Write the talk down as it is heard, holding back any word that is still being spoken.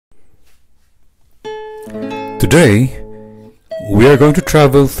Today, we are going to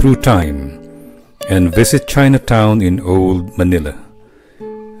travel through time and visit Chinatown in Old Manila,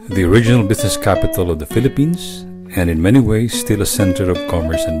 the original business capital of the Philippines and in many ways still a center of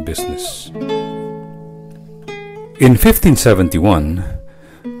commerce and business. In 1571,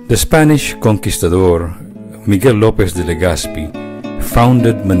 the Spanish conquistador Miguel Lopez de Legazpi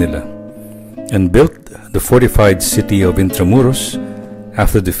founded Manila and built the fortified city of Intramuros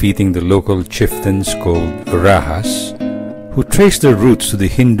after defeating the local chieftains called Rajas, who traced their roots to the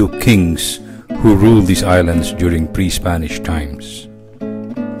Hindu kings who ruled these islands during pre-Spanish times.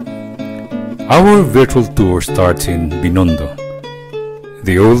 Our virtual tour starts in Binondo,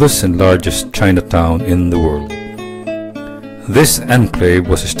 the oldest and largest Chinatown in the world. This enclave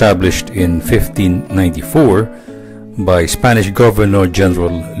was established in 1594 by Spanish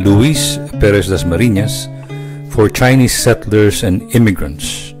Governor-General Luis Perez das Marinas for Chinese settlers and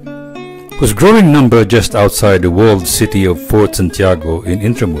immigrants, whose growing number just outside the walled city of Fort Santiago in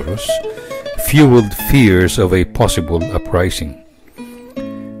Intramuros fueled fears of a possible uprising.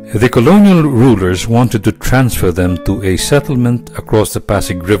 The colonial rulers wanted to transfer them to a settlement across the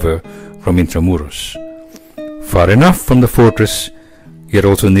Pasig River from Intramuros, far enough from the fortress, yet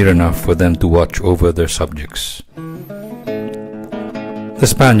also near enough for them to watch over their subjects. The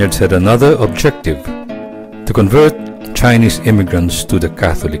Spaniards had another objective: to convert Chinese immigrants to the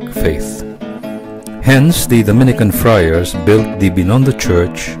Catholic faith. Hence, the Dominican friars built the Binondo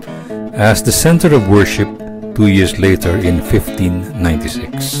Church as the center of worship 2 years later in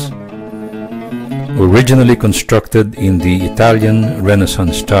 1596. Originally constructed in the Italian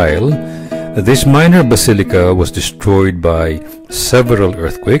Renaissance style, this minor basilica was destroyed by several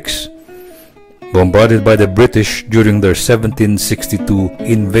earthquakes, bombarded by the British during their 1762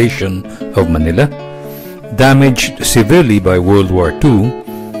 invasion of Manila, damaged severely by World War II,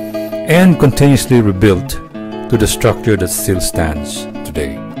 and continuously rebuilt to the structure that still stands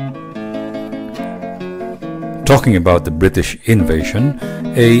today. Talking about the British invasion,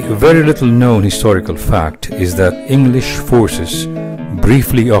 a very little known historical fact is that English forces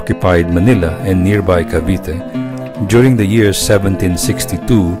briefly occupied Manila and nearby Cavite during the years 1762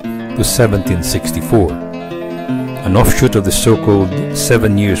 to 1764, an offshoot of the so-called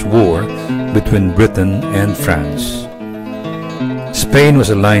 7 Years' War between Britain and France. Spain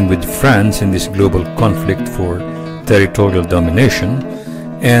was aligned with France in this global conflict for territorial domination,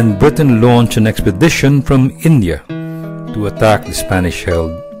 and Britain launched an expedition from India to attack the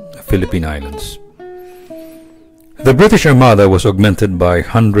Spanish-held Philippine Islands. The British Armada was augmented by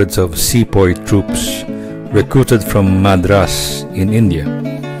hundreds of sepoy troops recruited from Madras in India.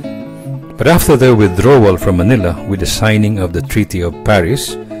 But after their withdrawal from Manila with the signing of the Treaty of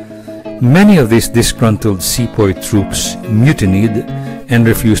Paris, many of these disgruntled sepoy troops mutinied and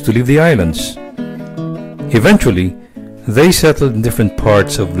refused to leave the islands. Eventually, they settled in different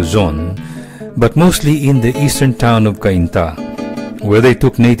parts of Luzon, but mostly in the eastern town of Cainta, where they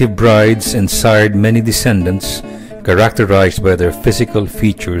took native brides and sired many descendants characterized by their physical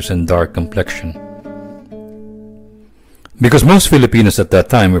features and dark complexion. Because most Filipinos at that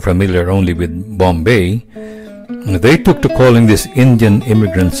time were familiar only with Bombay, they took to calling these Indian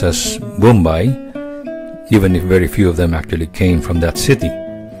immigrants as Bombay, even if very few of them actually came from that city.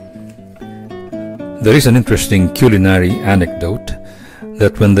 There is an interesting culinary anecdote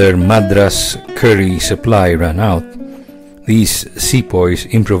that when their Madras curry supply ran out, these sepoys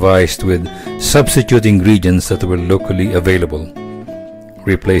improvised with substitute ingredients that were locally available,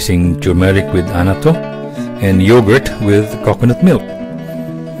 replacing turmeric with anato and yogurt with coconut milk.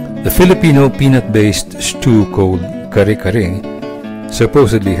 The Filipino peanut-based stew called kare-kare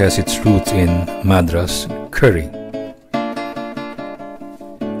supposedly has its roots in Madras curry.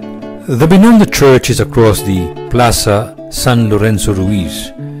 The Binondo Church is across the Plaza San Lorenzo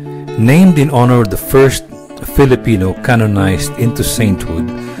Ruiz, named in honor of the first Filipino canonized into sainthood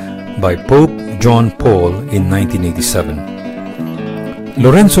by Pope John Paul in 1987.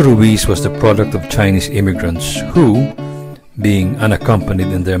 Lorenzo Ruiz was the product of Chinese immigrants who, being unaccompanied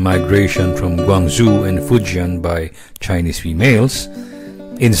in their migration from Guangzhou and Fujian by Chinese females,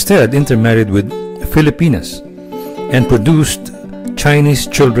 instead intermarried with Filipinas and produced Chinese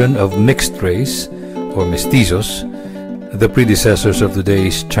children of mixed race, or mestizos, the predecessors of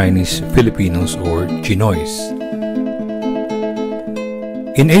today's Chinese Filipinos or Chinoys.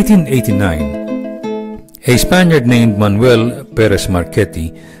 In 1889, a Spaniard named Manuel Perez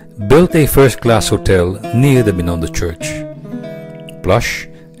Marchetti built a first-class hotel near the Binondo Church. Plush,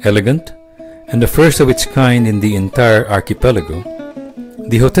 elegant, and the first of its kind in the entire archipelago,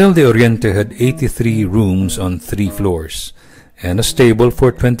 the Hotel de Oriente had 83 rooms on 3 floors and a stable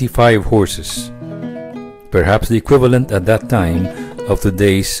for 25 horses. perhaps the equivalent at that time of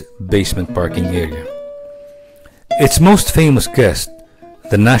today's basement parking area. Its most famous guest,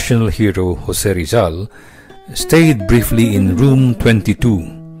 the national hero Jose Rizal, stayed briefly in room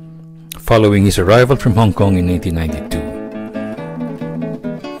 22 following his arrival from Hong Kong in 1892.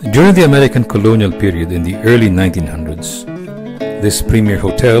 During the American colonial period in the early 1900s, this premier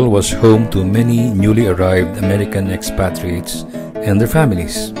hotel was home to many newly arrived American expatriates and their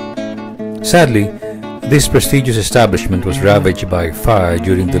families. Sadly, this prestigious establishment was ravaged by fire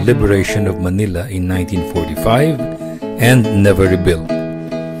during the liberation of Manila in 1945 and never rebuilt.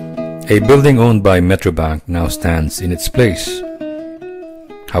 A building owned by Metrobank now stands in its place.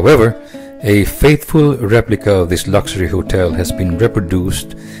 However, a faithful replica of this luxury hotel has been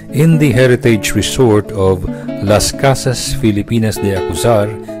reproduced in the heritage resort of Las Casas Filipinas de Acuzar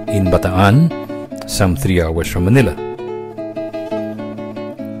in Bataan, some 3 hours from Manila.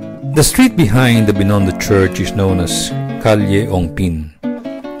 The street behind the Binondo Church is known as Calle Ongpin,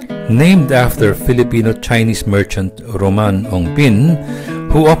 named after Filipino-Chinese merchant Roman Ongpin,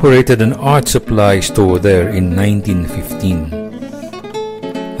 who operated an art supply store there in 1915.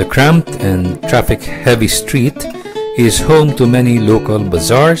 The cramped and traffic-heavy street is home to many local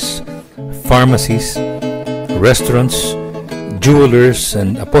bazaars, pharmacies, restaurants, jewelers,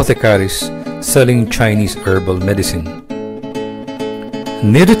 and apothecaries selling Chinese herbal medicine.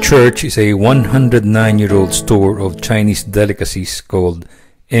 Near the church is a 109-year-old store of Chinese delicacies called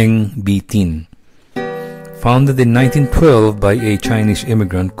Eng Bi Tin, founded in 1912 by a Chinese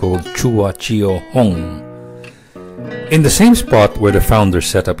immigrant called Chua Chio Hong. In the same spot where the founder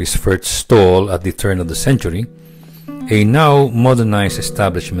set up his first stall at the turn of the century, a now modernized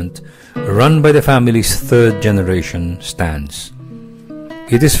establishment run by the family's third generation stands.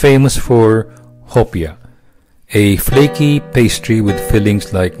 It is famous for hopia, a flaky pastry with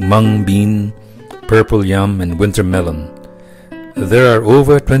fillings like mung bean, purple yam, and winter melon. There are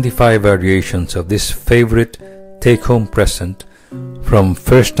over 25 variations of this favorite take-home present from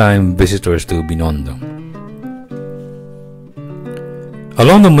first-time visitors to Binondo.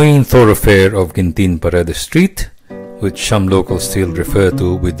 Along the main thoroughfare of Quintin Paredes Street, which some locals still refer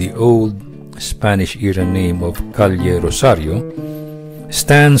to with the old Spanish-era name of Calle Rosario,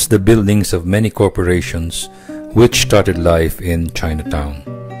 stands the buildings of many corporations which started life in Chinatown.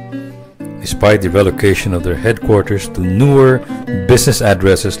 Despite the relocation of their headquarters to newer business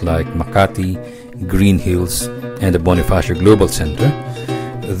addresses like Makati, Green Hills, and the Bonifacio Global Center,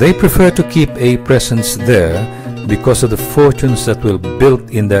 they prefer to keep a presence there because of the fortunes that were built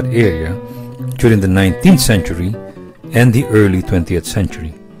in that area during the 19th century and the early 20th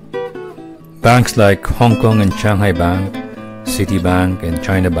century. Banks like Hong Kong and Shanghai Bank, Citibank and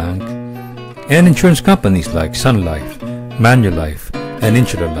China Bank, and insurance companies like Sun Life, Manulife, and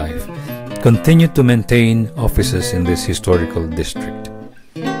Insular Life continued to maintain offices in this historical district.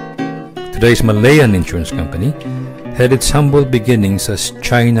 Today's Malayan Insurance Company had its humble beginnings as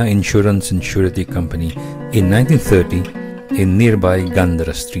China Insurance and Surety Company in 1930 in nearby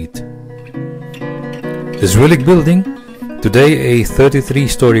Gandara Street. The Zulic Building, today a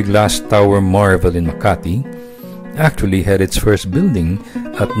 33-story glass tower marvel in Makati, actually had its first building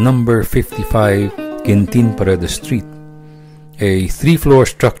at number 55 Quintin Paredes Street, a 3-floor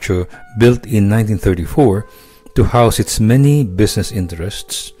structure built in 1934 to house its many business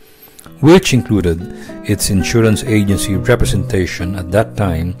interests, which included its insurance agency representation at that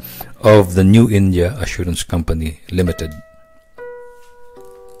time of the New India Assurance Company Limited.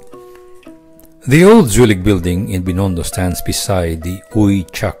 The old Zulic building in Binondo stands beside the Uy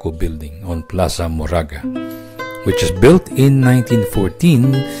Chaco building on Plaza Moraga, which is built in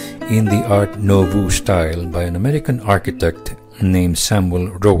 1914 in the Art Nouveau style by an American architect named Samuel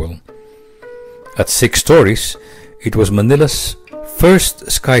Rowell. At 6 stories, it was Manila's first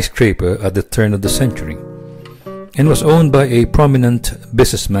skyscraper at the turn of the century, and was owned by a prominent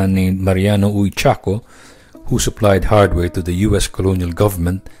businessman named Mariano Uy Chaco, who supplied hardware to the U.S. colonial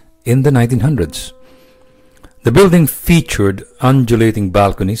government in the 1900s. The building featured undulating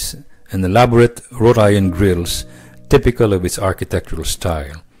balconies and elaborate wrought iron grills typical of its architectural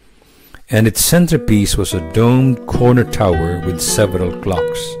style, and its centerpiece was a domed corner tower with several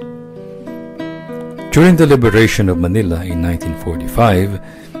clocks. During the liberation of Manila in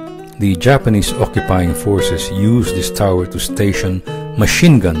 1945, the Japanese occupying forces used this tower to station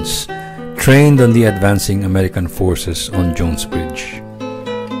machine guns trained on the advancing American forces on Jones Bridge.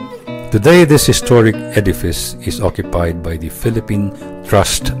 Today, this historic edifice is occupied by the Philippine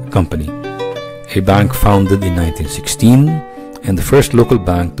Trust Company, a bank founded in 1916 and the first local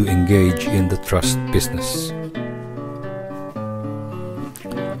bank to engage in the trust business.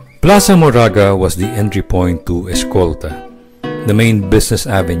 Plaza Moraga was the entry point to Escolta, the main business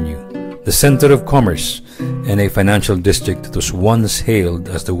avenue, the center of commerce, and a financial district that was once hailed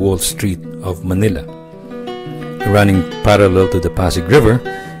as the Wall Street of Manila. Running parallel to the Pasig River,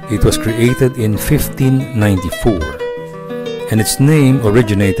 it was created in 1594, and its name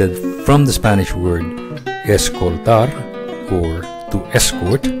originated from the Spanish word escoltar, or to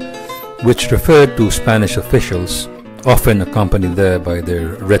escort, which referred to Spanish officials, often accompanied there by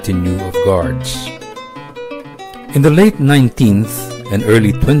their retinue of guards. In the late 19th and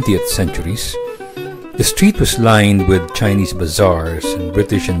early 20th centuries, the street was lined with Chinese bazaars and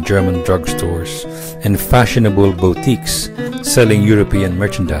British and German drugstores and fashionable boutiques selling European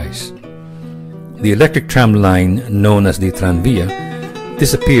merchandise. The electric tram line, known as the Tranvia,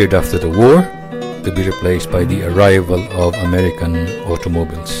 disappeared after the war to be replaced by the arrival of American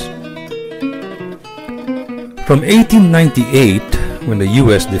automobiles. From 1898, when the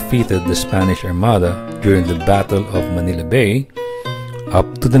U.S. defeated the Spanish Armada during the Battle of Manila Bay,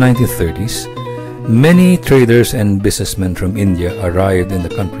 up to the 1930s, many traders and businessmen from India arrived in the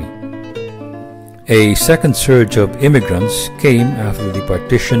country. A second surge of immigrants came after the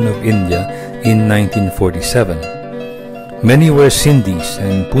partition of India in 1947. Many were Sindhis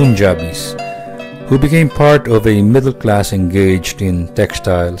and Punjabis, who became part of a middle class engaged in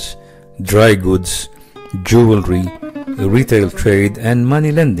textiles, dry goods, jewelry, retail trade, and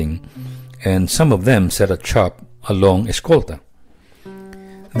money lending, and some of them set up shop along Escolta.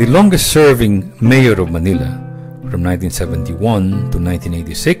 The longest-serving mayor of Manila, from 1971 to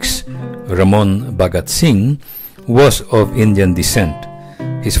 1986, Ramon Bhagat Singh, was of Indian descent,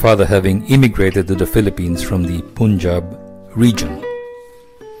 his father having immigrated to the Philippines from the Punjab region.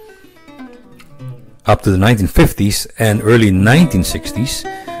 Up to the 1950s and early 1960s,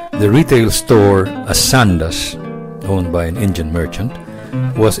 the retail store Asandas, owned by an Indian merchant,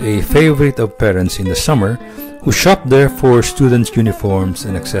 was a favorite of parents in the summer who shopped there for students' uniforms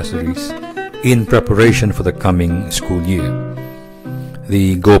and accessories in preparation for the coming school year.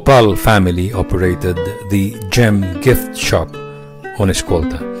 The Gopal family operated the Gem Gift Shop on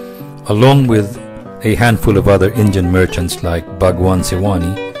Escolta, along with a handful of other Indian merchants like Bhagwan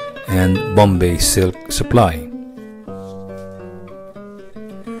Sewani and Bombay Silk Supply.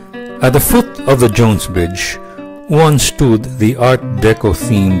 At the foot of the Jones Bridge, once stood the Art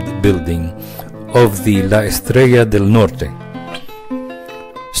Deco-themed building of the La Estrella del Norte.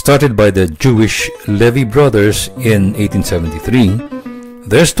 Started by the Jewish Levy brothers in 1873,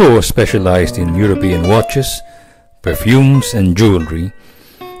 their store specialized in European watches, perfumes, and jewelry,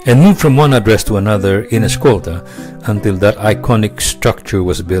 and moved from one address to another in Escolta until that iconic structure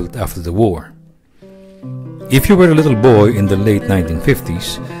was built after the war. If you were a little boy in the late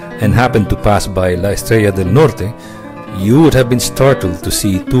 1950s and happened to pass by La Estrella del Norte, you would have been startled to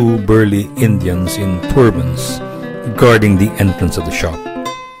see two burly Indians in turbans guarding the entrance of the shop.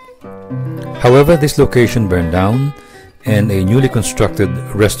 However, this location burned down, and a newly constructed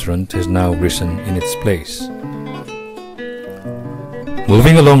restaurant has now risen in its place.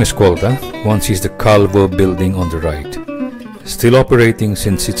 Moving along Escolta, one sees the Calvo building on the right, still operating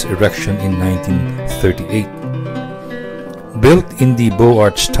since its erection in 1938. Built in the Beaux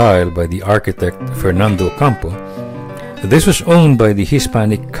Arts style by the architect Fernando Campo, this was owned by the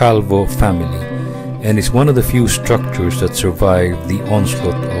Hispanic Calvo family and is one of the few structures that survived the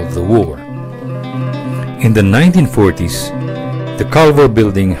onslaught of the war. In the 1940s, the Calvo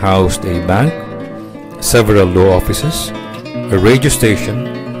building housed a bank, several law offices, a radio station,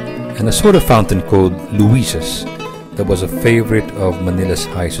 and a soda fountain called Luisa's that was a favorite of Manila's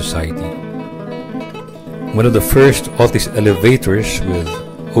high society. One of the first Otis elevators with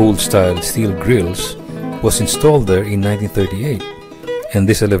old-style steel grills was installed there in 1938, and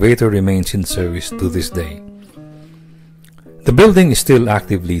this elevator remains in service to this day. The building is still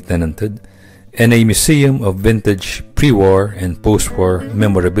actively tenanted, and a museum of vintage pre-war and post-war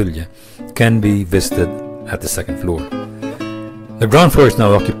memorabilia can be visited at the second floor. The ground floor is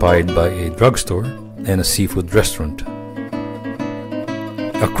now occupied by a drugstore and a seafood restaurant.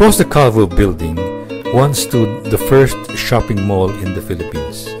 Across the Calvo building once stood the first shopping mall in the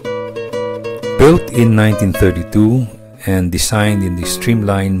Philippines. Built in 1932 and designed in the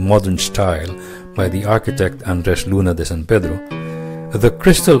streamlined modern style by the architect Andres Luna de San Pedro, the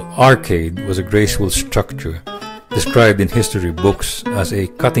Crystal Arcade was a graceful structure described in history books as a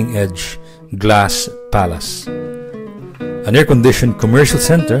cutting-edge glass palace. An air-conditioned commercial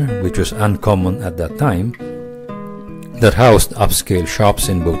center, which was uncommon at that time, that housed upscale shops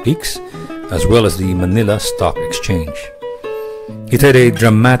and boutiques, as well as the Manila Stock Exchange. It had a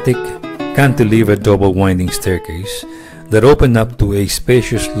dramatic cantilever double winding staircase that opened up to a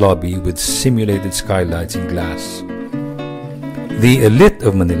spacious lobby with simulated skylights in glass. The elite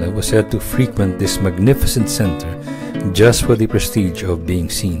of Manila was said to frequent this magnificent center just for the prestige of being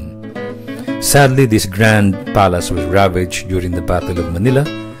seen. Sadly, this grand palace was ravaged during the Battle of Manila,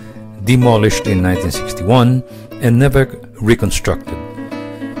 demolished in 1961, and never reconstructed.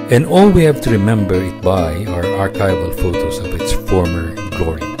 And all we have to remember it by are archival photos of its former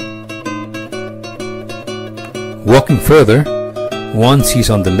glory. Walking further, one sees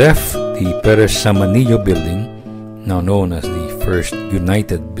on the left the Perez Samanillo building, now known as the First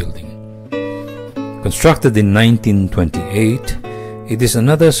United Building. Constructed in 1928, it is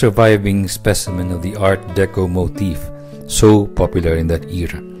another surviving specimen of the Art Deco motif so popular in that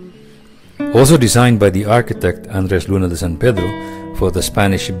era. Also designed by the architect Andres Luna de San Pedro for the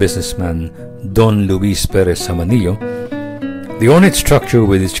Spanish businessman Don Luis Perez Samanillo, the ornate structure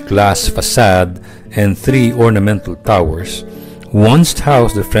with its glass facade and 3 ornamental towers once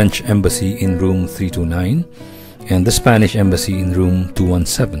housed the French embassy in room 329 and the Spanish embassy in room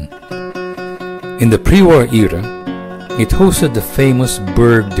 217. In the pre-war era, it hosted the famous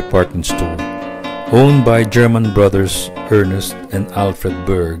Berg department store, owned by German brothers Ernest and Alfred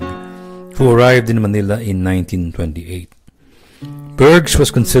Berg, who arrived in Manila in 1928. Berg's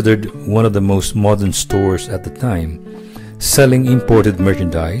was considered one of the most modern stores at the time, selling imported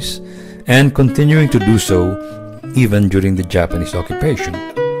merchandise and continuing to do so even during the Japanese occupation.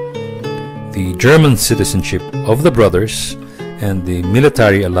 The German citizenship of the brothers and the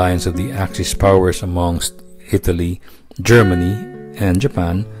military alliance of the Axis powers amongst Italy, Germany, and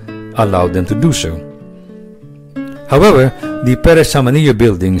Japan allowed them to do so. However, the Perez Samanillo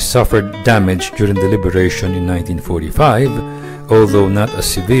building suffered damage during the liberation in 1945, although not as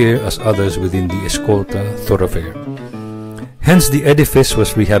severe as others within the Escolta thoroughfare. Hence, the edifice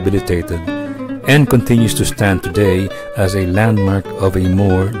was rehabilitated and continues to stand today as a landmark of a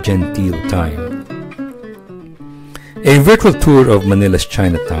more genteel time. A virtual tour of Manila's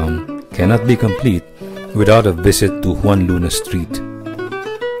Chinatown cannot be complete without a visit to Juan Luna Street.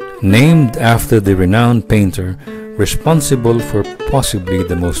 Named after the renowned painter responsible for possibly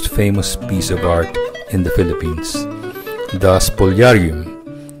the most famous piece of art in the Philippines, the Spoliarium,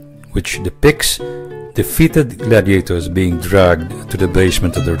 which depicts defeated gladiators being dragged to the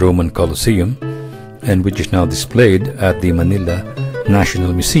basement of the Roman Colosseum and which is now displayed at the Manila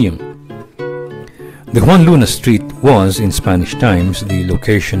National Museum. The Juan Luna Street was, in Spanish times, the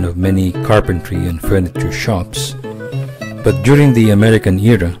location of many carpentry and furniture shops, but during the American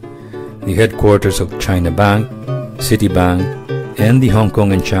era, the headquarters of China Bank, Citibank, and the Hong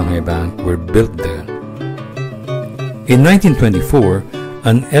Kong and Shanghai Bank were built there. In 1924,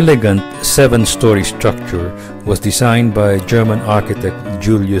 an elegant 7-story structure was designed by German architect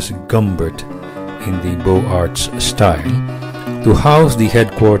Julius Gumbert in the Beaux Arts style to house the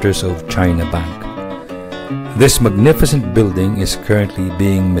headquarters of China Bank. This magnificent building is currently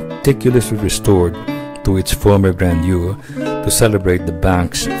being meticulously restored to its former grandeur to celebrate the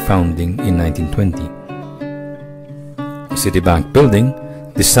bank's founding in 1920. The Citibank building,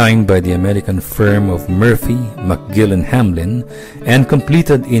 designed by the American firm of Murphy, McGill and Hamlin and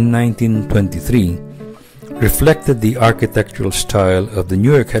completed in 1923, reflected the architectural style of the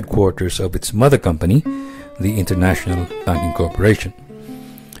New York headquarters of its mother company, the International Banking Corporation.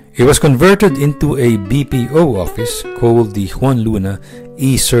 It was converted into a BPO office called the Juan Luna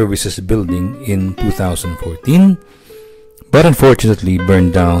E-Services Building in 2014, but unfortunately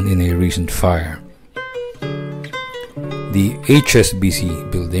burned down in a recent fire. The HSBC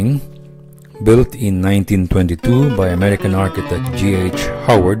building, built in 1922 by American architect G.H.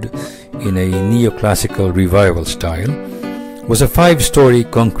 Howard in a neoclassical revival style, was a 5-story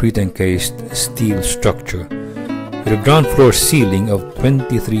concrete encased steel structure with a ground floor ceiling of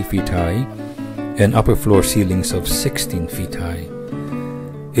 23 feet high and upper floor ceilings of 16 feet high.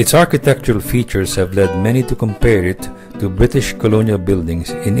 Its architectural features have led many to compare it to British colonial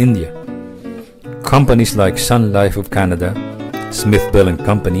buildings in India. Companies like Sun Life of Canada, Smith Bell and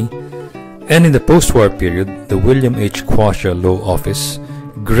Company, and in the post-war period, the William H. Quasha Law Office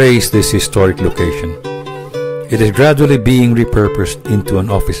graced this historic location. It is gradually being repurposed into an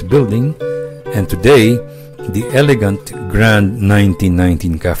office building, and today, the elegant Grand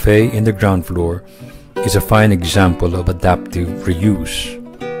 1919 Cafe in the ground floor is a fine example of adaptive reuse.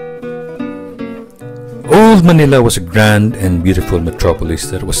 Old Manila was a grand and beautiful metropolis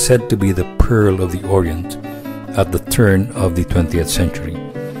that was said to be the pearl of the Orient at the turn of the 20th century.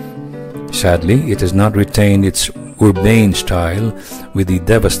 Sadly, it has not retained its urbane style with the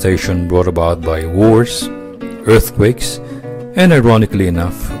devastation brought about by wars, earthquakes, and ironically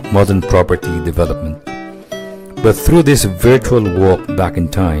enough, modern property development. But through this virtual walk back in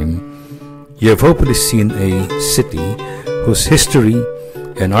time, you have hopefully seen a city whose history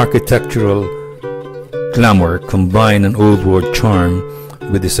and architectural glamour combine an old world charm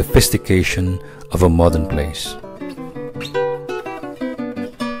with the sophistication of a modern place.